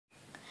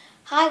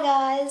Hi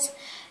guys,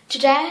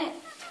 today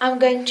I'm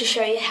going to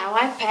show you how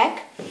I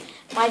pack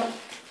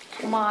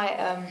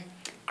my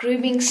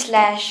grooming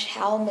slash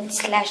helmet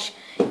slash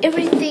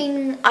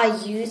everything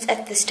I use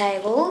at the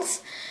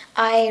stables.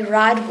 I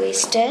ride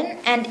Western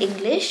and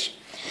English.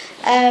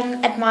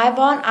 At my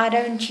barn I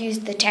don't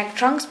use the tack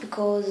trunks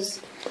because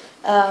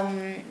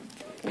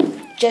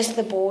just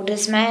the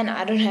boarders man,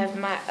 I don't have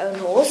my own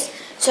horse,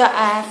 so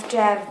I have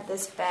to have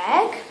this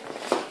bag.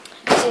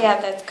 So yeah,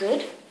 that's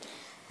good.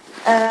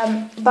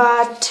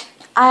 But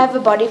I have a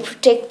body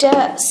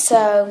protector,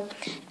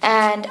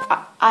 and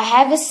I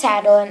have a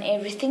saddle and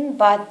everything,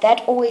 but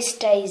that always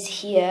stays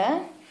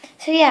here.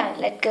 So yeah,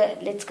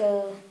 let's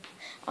go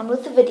on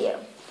with the video.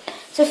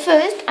 So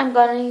first I'm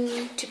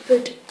going to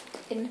put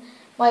in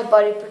my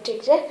body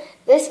protector.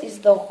 This is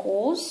the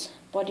horse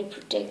body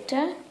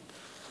protector.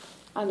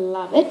 I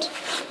love it.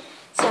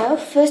 So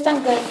first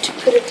I'm going to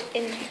put it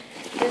in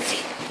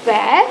this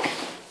bag.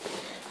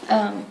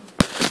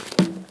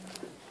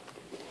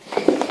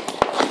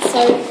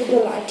 Sorry for the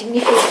lighting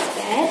if it's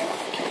bad.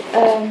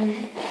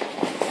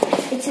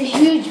 It's a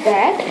huge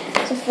bag.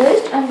 So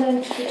first I'm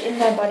going to put in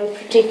my body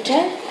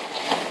protector.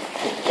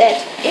 Put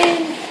that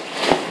in.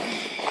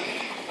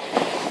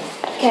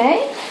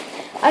 Okay.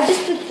 I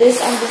just put this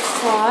on the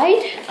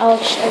side. I'll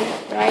show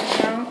you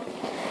right now.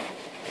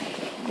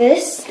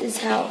 This is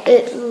how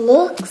it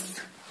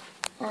looks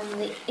on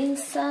the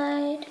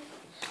inside.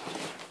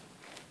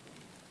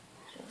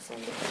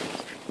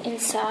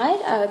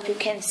 Inside, I hope you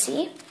can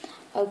see.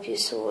 Hope you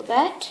saw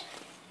that.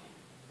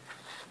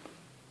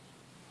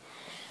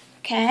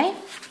 Okay.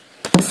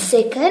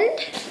 Second,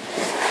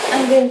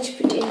 I'm going to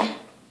put in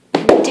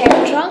the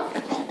tack trunk,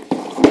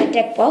 my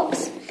tack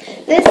box.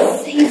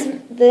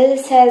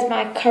 This has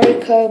my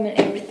curry comb and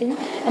everything.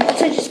 I'm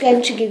also just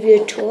going to give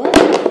you a tour.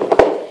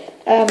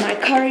 My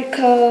curry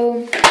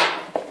comb,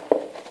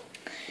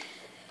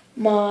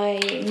 my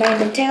mane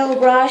and tail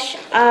brush.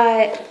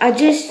 I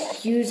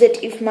just use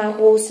it if my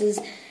horse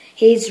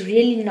he's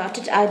really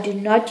knotted. I do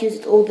not use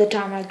it all the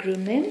time I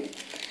groom him.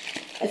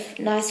 A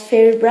nice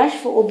fairy brush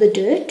for all the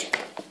dirt.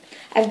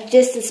 I have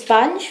just a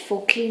sponge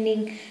for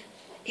cleaning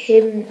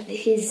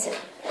his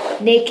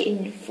neck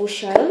for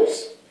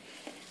shows.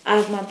 I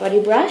have my body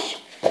brush.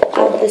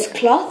 I have this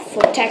cloth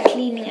for tack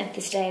cleaning at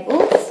the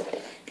stables.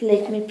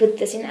 Let me put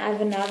this in. I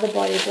have another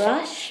body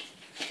brush.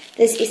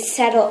 This is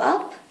Saddle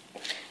Up.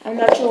 I'm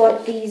not sure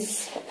what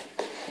these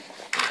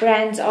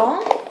brands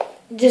are.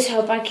 Just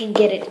hope I can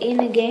get it in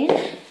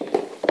again.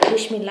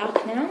 Wish me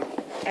luck now.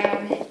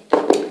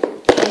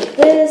 Like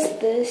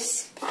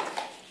this.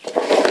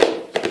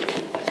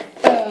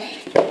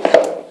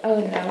 Oh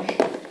no.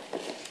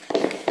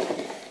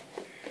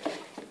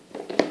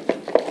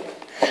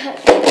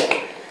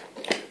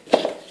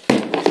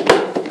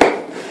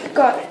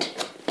 Got it.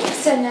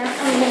 So now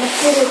I'm going to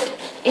put it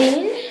in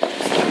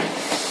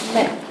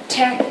my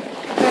tack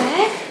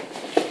bag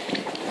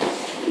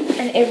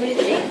and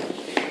everything.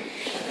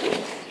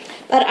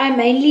 But I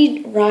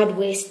mainly ride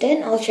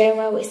Western. I'll show you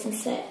my Western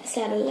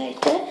saddle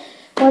later.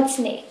 What's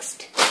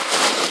next?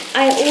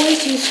 I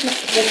always use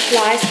the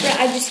fly spray.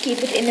 I just keep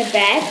it in a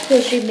bag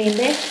because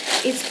remember,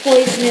 it's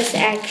poisonous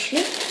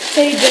actually.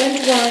 So you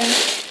don't want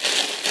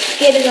to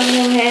get it on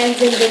your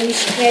hands and then you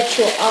scratch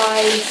your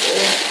eyes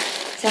or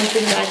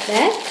something like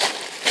that.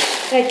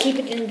 So I keep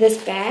it in this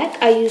bag.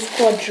 I use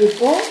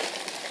Quadruple.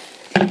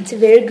 It's a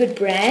very good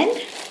brand.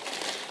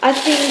 I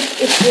think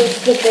it works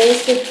the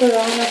best with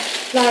Piranha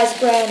fly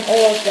spray and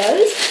all of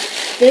those.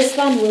 This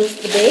one works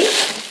the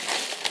best.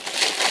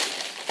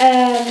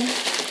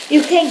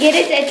 You can get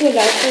it at your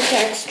local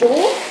tack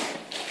store.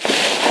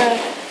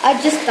 I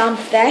just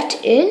dumped that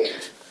in.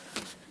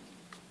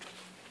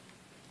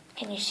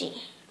 Can you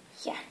see?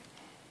 Yeah.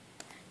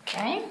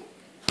 Okay.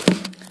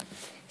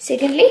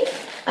 Secondly,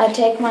 I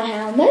take my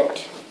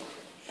helmet.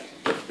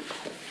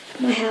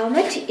 My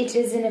helmet, it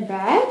is in a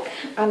bag.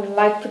 I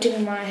like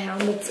putting my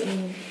helmets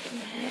in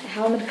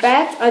helmet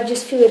bags. I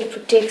just feel it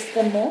protects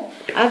them more.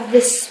 I have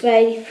this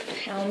suede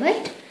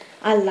helmet.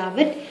 I love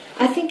it.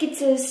 I think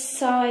it's a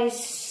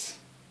size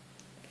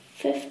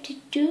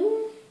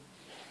 52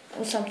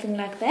 or something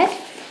like that.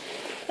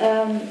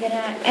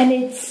 And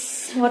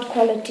it's, what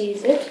quality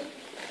is it?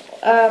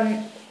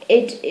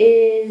 It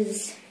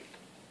is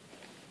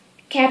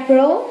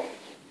Capro.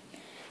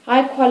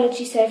 High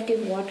quality safety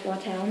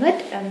what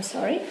helmet. I'm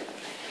sorry.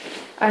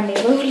 I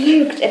never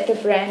looked at the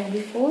brand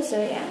before, so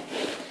yeah.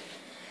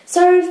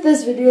 Sorry if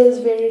this video is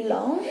very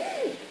long.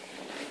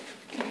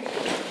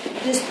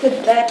 Just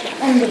put that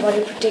on the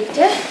body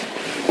protector.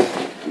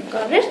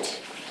 Got it.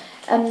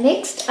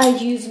 Next I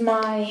use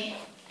my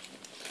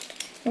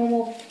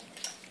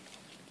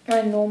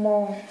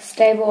normal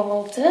stable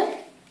halter.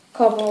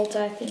 Cob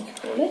halter I think you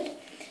call it.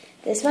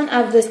 This one.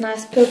 I have this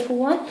nice purple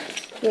one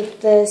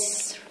with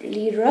this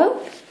lead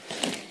rope.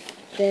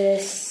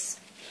 This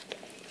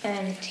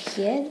and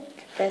here,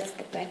 that's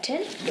the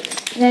pattern.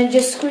 And then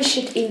just squish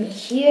it in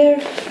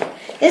here.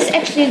 This is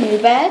actually a new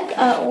bag.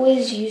 I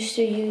always used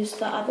to use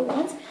the other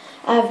ones.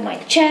 I have my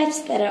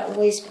chaps that I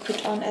always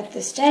put on at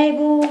the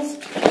stables.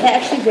 They're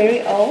actually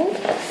very old,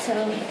 so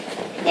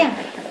yeah.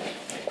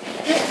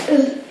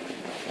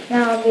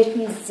 Now let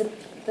me zip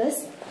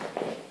this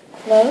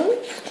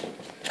closed.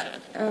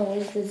 Oh,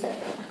 where's the zip?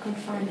 I can't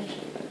find it.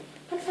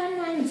 I can't find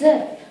my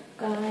zip,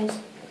 guys.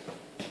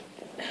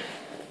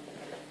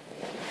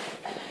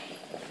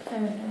 I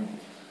don't know.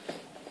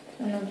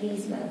 One of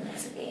these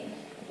moments again.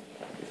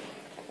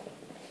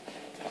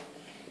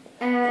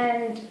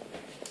 And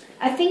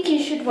I think you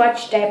should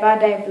watch Day by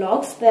Day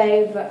vlogs.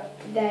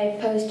 They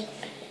post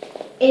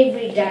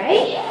every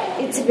day.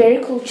 It's a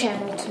very cool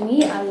channel to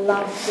me. I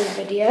love the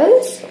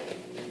videos.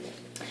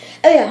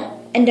 Oh yeah,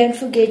 and don't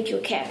forget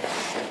your cap.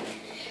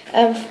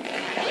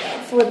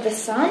 For the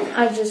sun,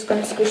 I'm just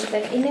gonna squish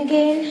that in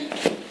again.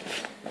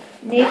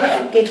 Never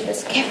forget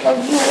this cap of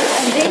yours.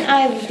 And then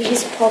I have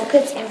these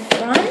pockets in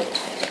front.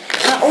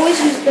 I always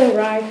use the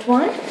right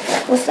one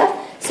for stuff.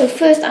 So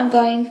first I'm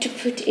going to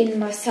put in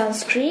my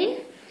sunscreen.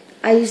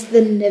 I use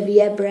the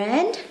Nivea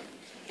brand.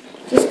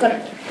 Just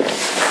gonna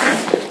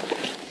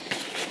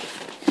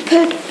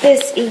put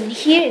this in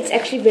here. It's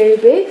actually very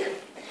big.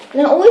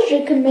 And I always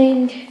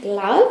recommend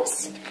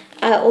gloves.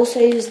 I also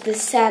use the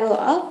Saddle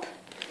Up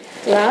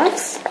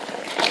gloves.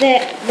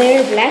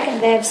 They're black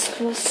and they have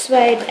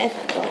suede at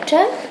the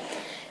bottom.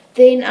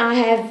 Then I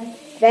have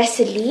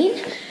Vaseline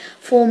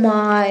for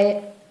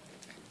my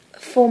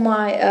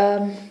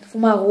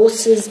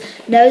horse's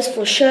nose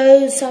for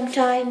shows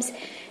sometimes,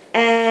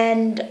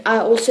 and I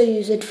also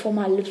use it for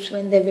my lips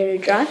when they're very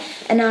dry.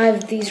 And I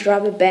have these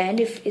rubber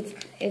band.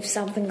 If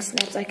something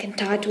snaps, I can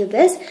tie it with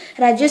this.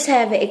 And I just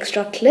have an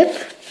extra clip.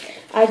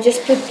 I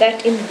just put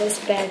that in this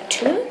bag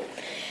too.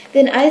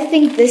 Then I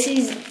think this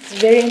is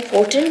very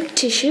important,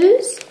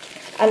 tissues.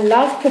 I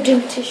love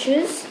putting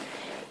tissues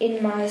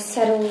in my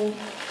saddle,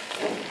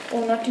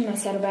 or not in my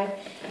saddlebag,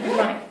 in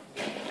my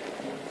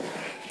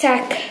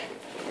tack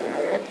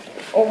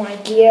or my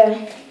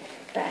gear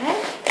bag.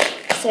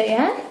 So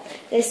yeah,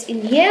 this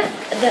in here.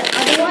 The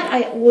other one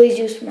I always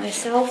use for my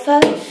cell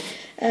phone.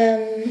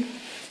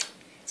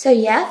 So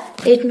yeah,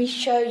 let me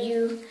show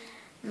you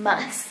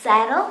my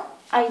saddle.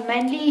 I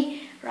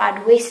mainly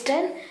ride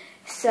Western,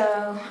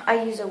 so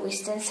I use a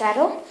Western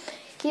saddle.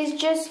 Here's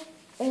just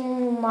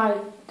my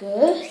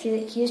girth.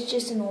 Here's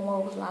just a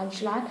normal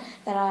lunge line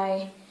that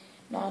I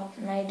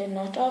made a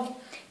knot of.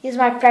 Here's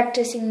my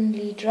practicing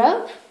lead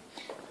rope,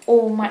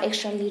 or my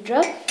extra lead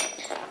rope.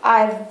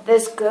 I have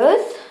this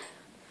girth.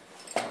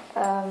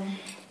 I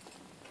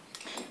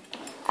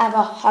have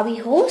a hobby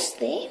horse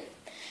there.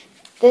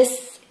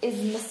 This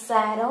is the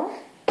saddle.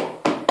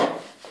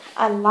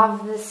 I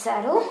love this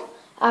saddle.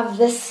 I have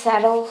this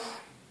saddle.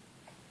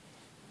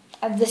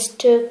 I have this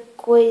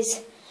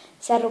turquoise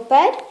saddle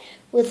pad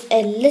with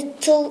a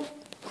little,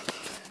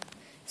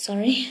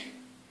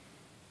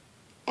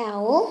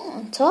 owl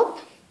on top.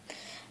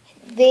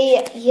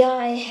 Here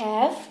I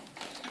have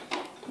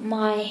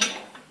my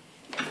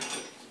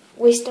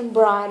Western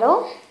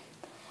bridle.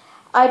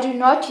 I do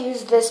not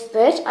use this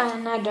bit,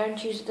 and I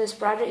don't use this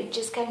bridle. It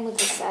just came with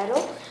the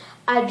saddle.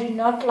 I do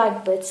not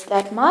like bits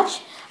that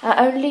much.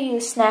 I only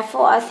use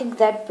snaffle. I think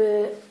that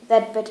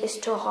bit is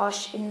too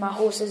harsh in my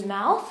horse's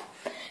mouth,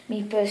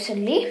 me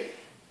personally.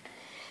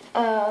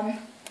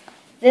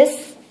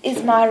 This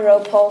is my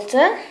rope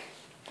halter.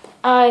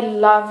 I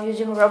love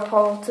using rope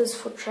halters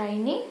for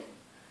training.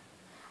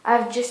 I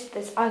have just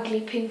this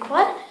ugly pink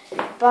one,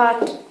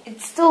 but it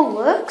still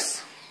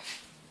works.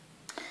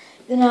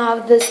 Then I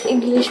have this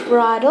English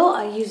bridle.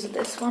 I use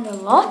this one a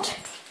lot.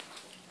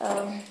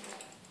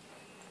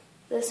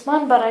 This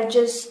one, but I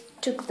just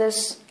took the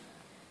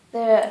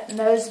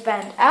nose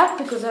band out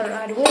because I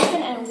ride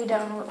Western and we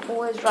don't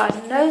always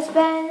ride nose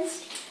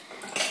bands.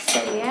 So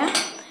yeah,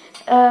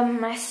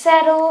 my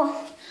saddle.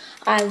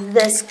 I have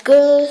this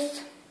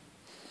girth,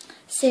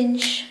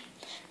 cinch,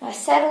 my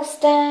saddle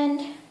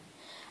stand.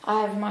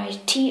 I have my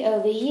tea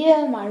over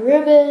here, my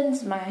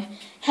ribbons, my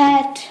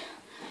hat.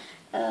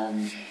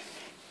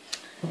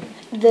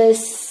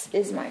 This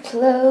is my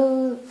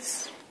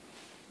clothes.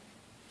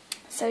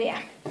 So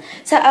yeah,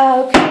 so I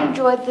hope you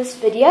enjoyed this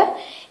video.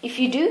 If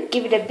you do,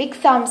 give it a big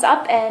thumbs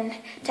up and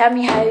tell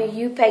me how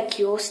you pack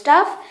your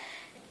stuff,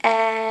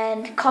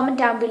 and comment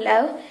down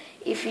below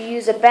if you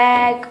use a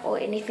bag or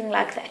anything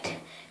like that.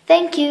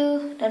 Thank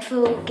you. Don't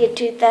forget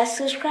to hit that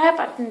subscribe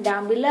button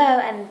down below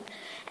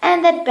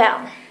and that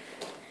bell.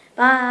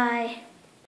 Bye.